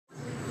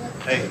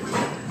Hey,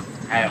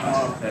 hey,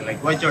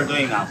 like what you're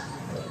doing now?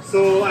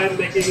 So I'm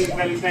making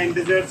Valentine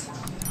desserts.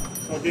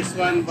 So this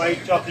one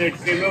white chocolate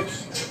cremeux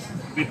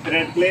with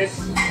red glaze.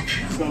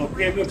 So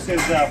cremeux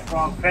is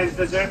from French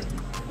dessert.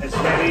 It's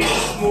very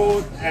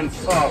smooth and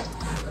soft.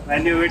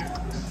 When you eat,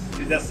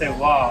 you just say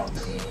wow.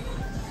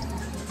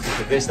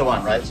 So this is the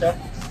one, right, sir?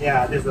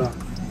 Yeah, this one.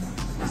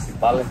 It's the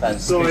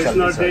Valentine's So special it's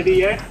not dessert. ready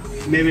yet.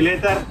 Maybe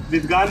later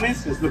with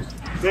garnish. It looks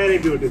very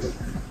beautiful.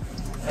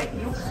 Thank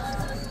you.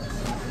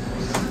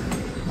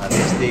 And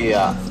this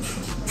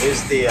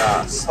is the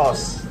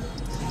sauce.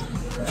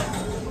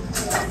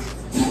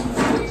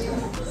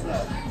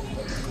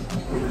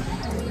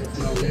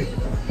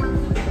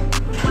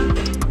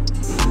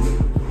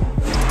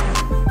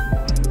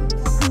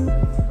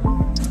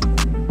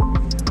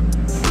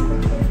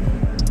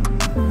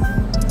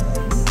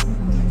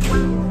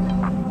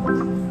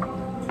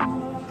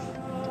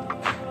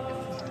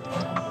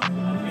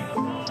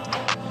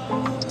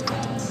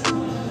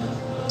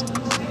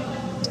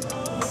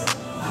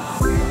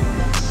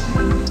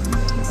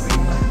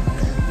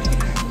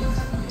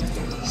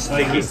 So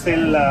it's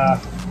still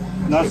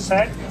not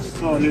set,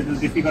 so a little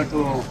difficult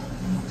to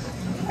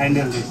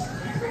handle this.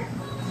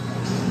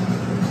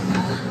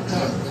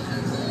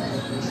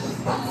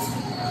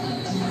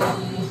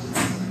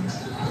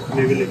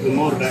 Maybe a little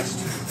more rest.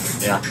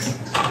 Yeah.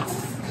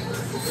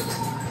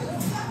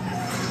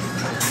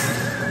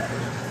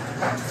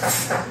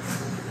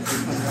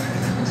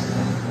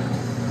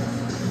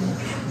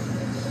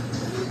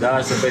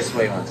 That's the best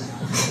way, man.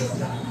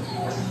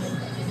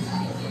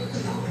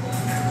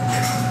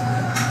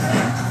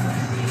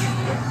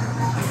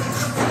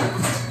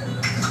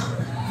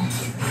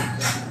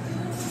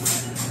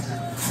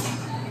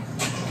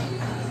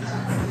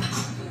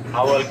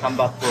 I will come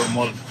back for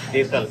more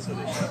details.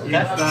 Okay?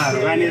 Yes,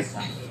 when is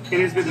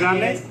finished with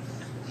garnish,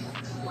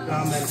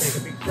 come and take a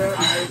picture.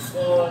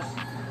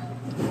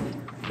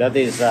 That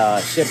is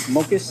Chef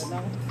Mokis,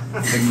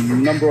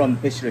 the #1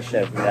 pastry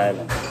chef in the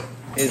island.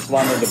 He's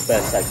one of the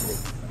best actually.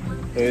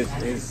 So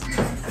he's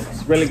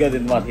really good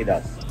in what he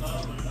does.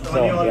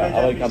 So yeah,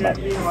 I will come back.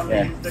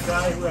 Yeah.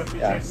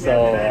 Yeah.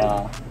 So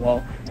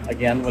well,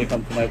 again,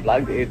 welcome to my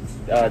vlog. It's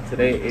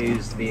today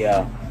is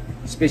the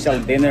special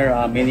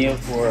dinner menu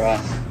for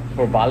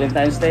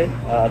Valentine's Day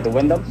at the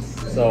Wyndham.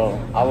 So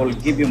I will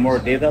give you more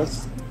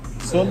details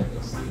soon.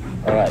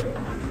 All right.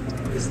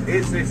 This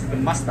is the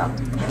master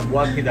of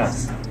what he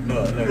does.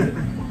 Look.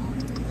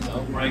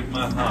 Don't break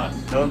my heart.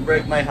 Don't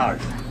break my heart.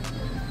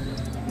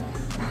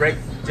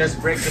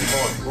 Just break the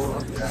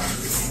board. Yeah.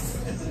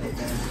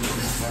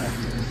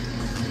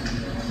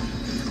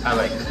 I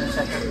like it.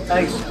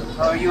 Thanks.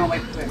 How are you, my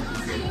friend?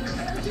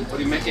 What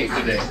are you making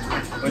today?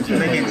 What you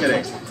making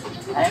today?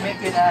 I'm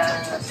making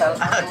a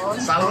salmon roll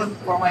Salmon?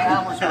 for my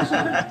amos also.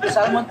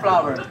 Salmon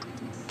flour.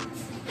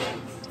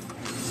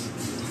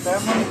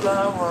 Salmon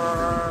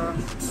flour.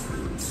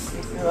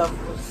 If you have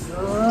this,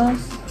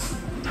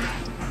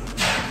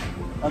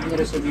 I'll give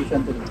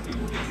resolution to you.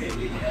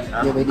 You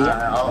have idea?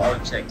 I'll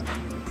check.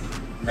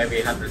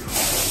 Maybe 100.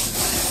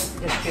 Just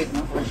check,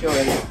 no? For sure. I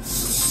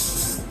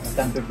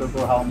can't prepare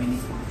for how many.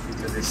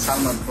 So this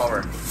salmon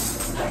flour.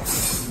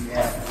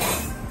 Yeah.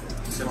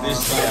 So For this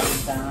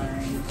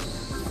Valentine's,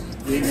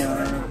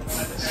 dinner.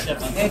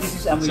 Yeah, this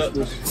is Amish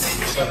juice.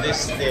 so this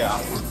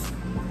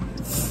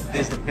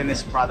the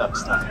finished product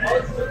stuff.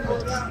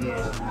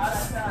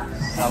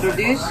 Yeah. After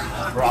this,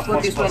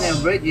 put this one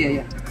in bread.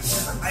 Yeah.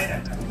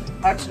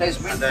 Hard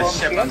sliced bread And the from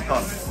chef here.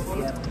 Anton.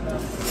 Yeah.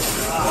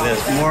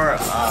 There's more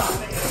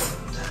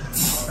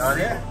down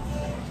here.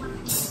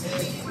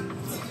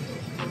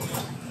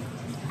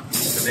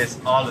 So this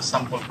all the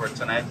sample for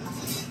tonight.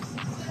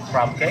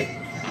 Crab cake.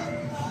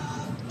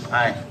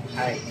 Hi.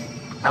 Hi.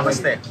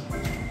 Namaste.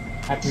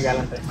 Happy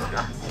Valentine's.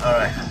 All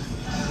right.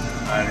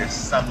 This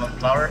salmon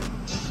flour.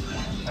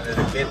 And then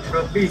the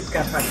beetroot. Beef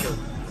carpaccio.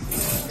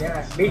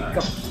 Yeah, beef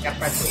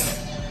carpaccio.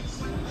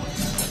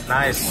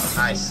 Nice.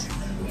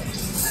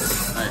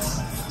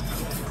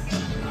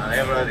 And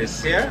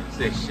everybody's here.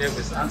 The chef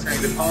is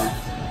answering the phone.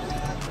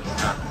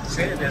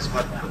 See, there's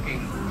what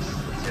cooking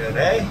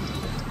today.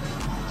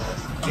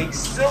 Big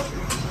soup.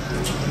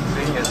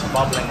 Thing is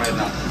bubbling right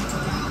now.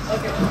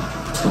 Okay.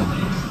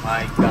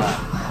 My God.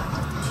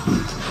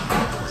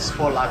 It's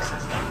full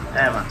access.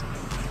 Hey man.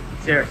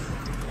 Cheers.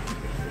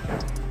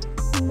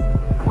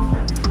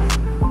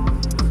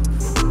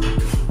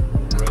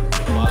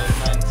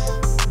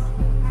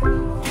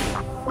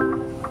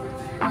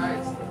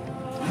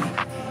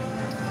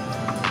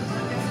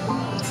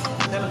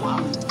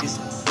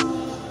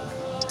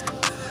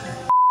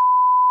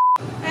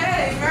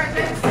 Hey,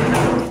 Martin.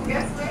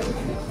 Guess what?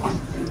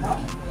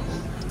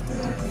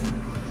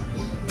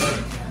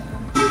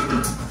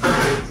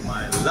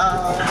 My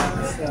love.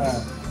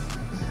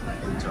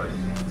 Enjoy.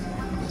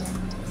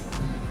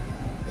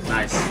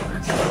 Nice.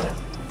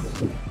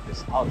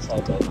 It's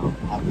outside right now.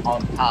 I'm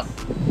on top of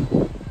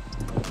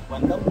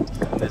Wyndham.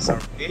 There's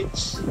our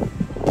beach.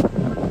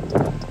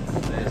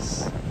 There's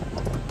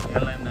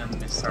Helen and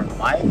Mr.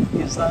 Mike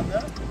is down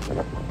there.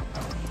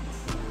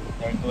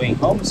 They're going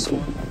home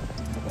soon.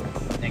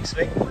 next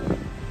week.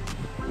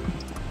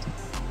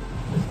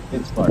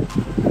 Pittsburgh.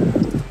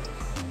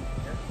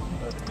 Yeah,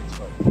 go to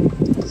Pittsburgh.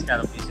 It's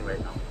kind of busy right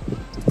now.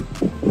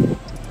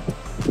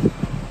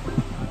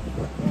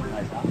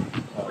 Nice, huh?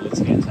 Let's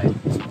get inside.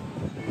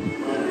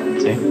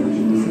 See?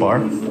 Bar.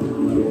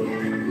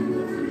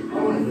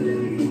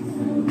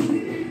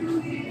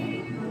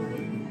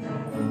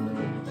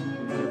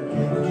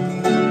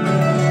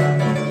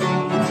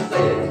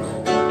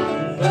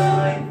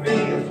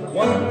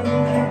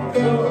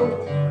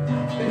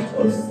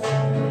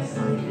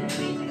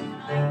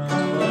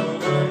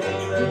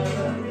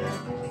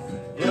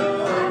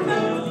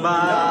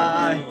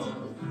 Bye.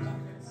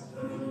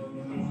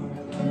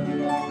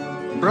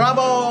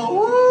 Bravo!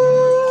 Woo!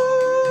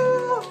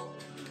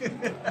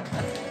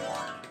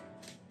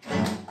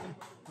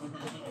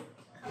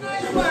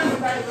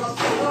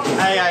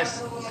 Hi guys,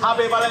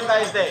 happy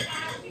Valentine's Day.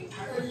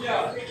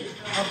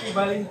 Happy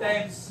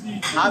Valentine's Day.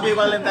 Happy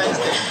Valentine's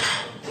Day.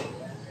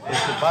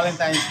 It's the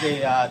Valentine's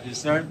Day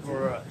dessert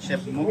for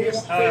Chef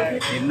Mugis, the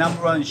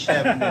 #1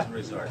 chef in this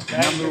resort. The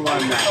 #1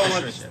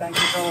 Michelin chef. Thank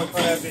you so much for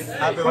everything.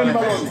 Happy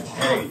Valentine's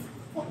Day.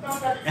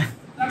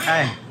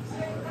 Hey.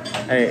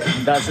 Hey,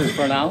 that's it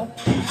for now.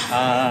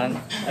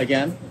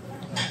 Again,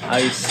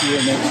 I see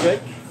you next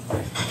week.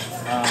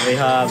 We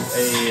have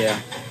a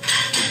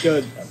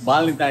good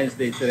Valentine's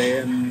Day today,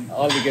 and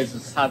all the guests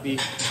is happy.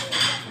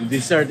 The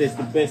dessert is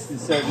the best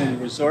dessert in the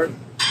resort,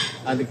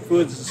 and the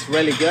food is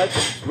really good,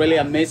 really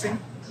amazing.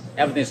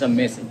 Everything is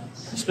amazing,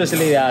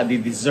 especially the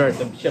dessert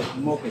of Chef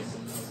Mokis.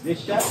 This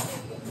chef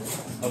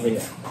over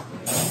here,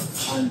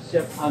 and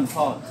Chef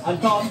Anton.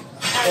 Anton,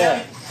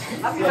 yeah.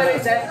 Happy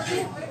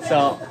Valentine's.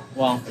 So,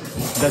 well,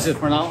 that's it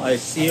for now. I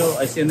see you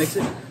next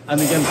week.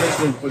 And again, please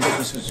don't forget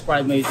to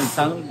subscribe my YouTube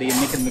channel, the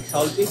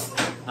Mixology,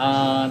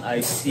 and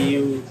I see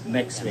you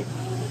next week.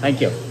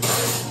 Thank you.